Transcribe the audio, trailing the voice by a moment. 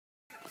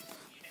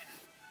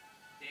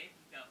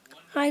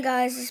Hi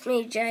guys, it's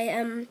me Jay.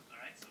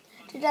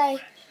 Today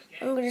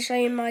I'm going to show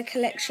you my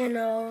collection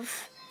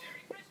of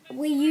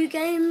wiiU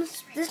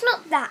games. There's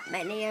not that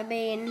many. I'm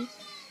going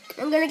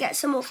to get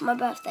some more for my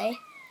birthday.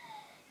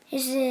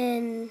 It's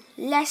in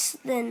less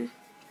than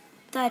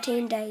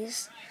 13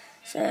 days.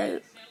 So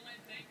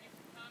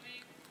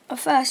our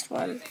first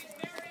one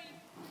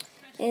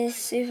is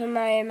Super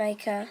Mario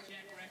Maker.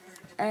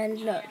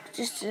 And look,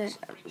 just to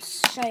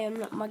show you I'm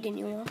not mugging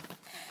you off.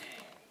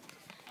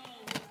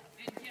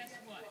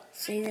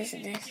 See, this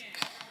is this.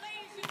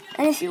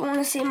 And if you want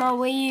to see my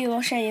wiiU,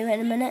 I'll show you in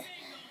a minute.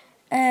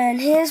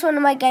 And here's one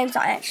of my games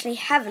that I actually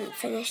haven't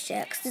finished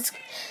yet, because it's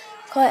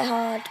quite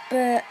hard,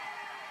 but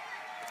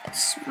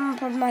it's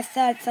probably my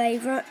third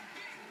favourite.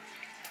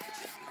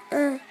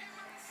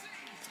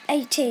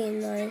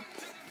 18 though,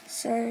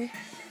 so.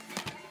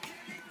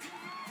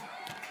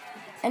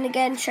 And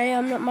again, show you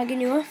I'm not mugging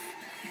you off.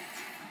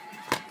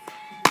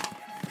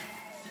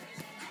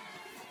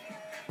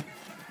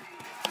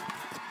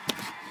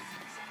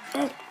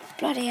 Oh,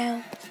 bloody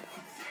hell.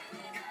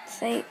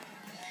 See.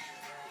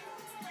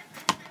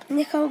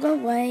 Nicole, go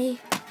away.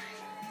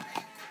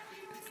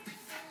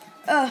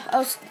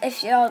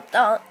 If you don't,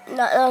 I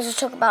was just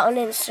talking about on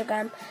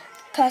Instagram.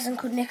 A person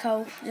called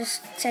Nicole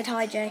just said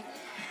hi, Jay.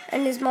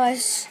 And there's my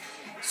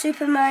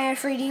Super Mario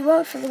 3D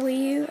World for the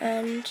wiiU,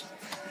 and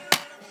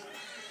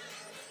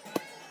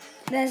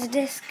there's a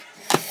disc.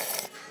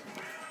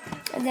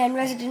 And then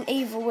Resident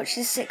Evil, which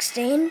is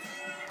 16.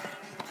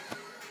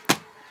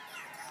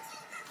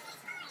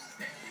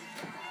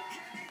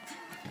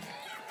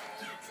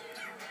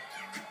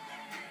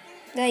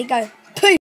 There you go.